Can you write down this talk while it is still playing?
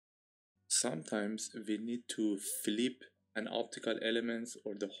sometimes we need to flip an optical elements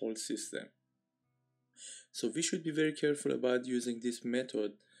or the whole system. So we should be very careful about using this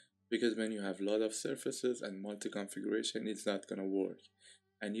method, because when you have a lot of surfaces and multi-configuration, it's not gonna work.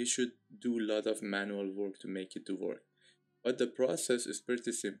 And you should do a lot of manual work to make it to work. But the process is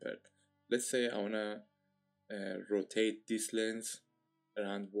pretty simple. Let's say I wanna rotate this lens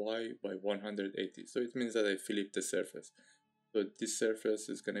around Y by 180. So it means that I flip the surface. So this surface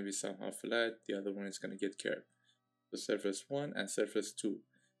is gonna be somehow flat, the other one is gonna get curved. So surface 1 and surface 2.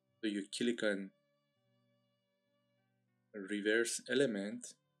 So you click on reverse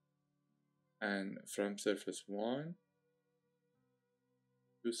element, and from surface 1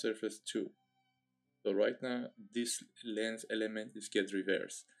 to surface 2. So right now this lens element is get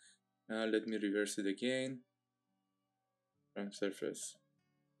reversed. Now let me reverse it again from surface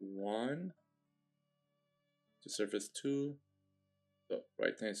 1 to surface 2. So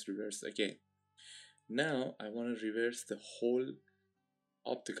right now it's reversed again. Now I want to reverse the whole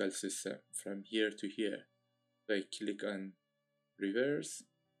optical system from here to here. So I click on reverse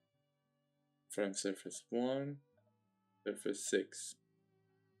from surface 1, surface 6.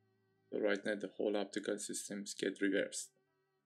 So right now the whole optical systems get reversed.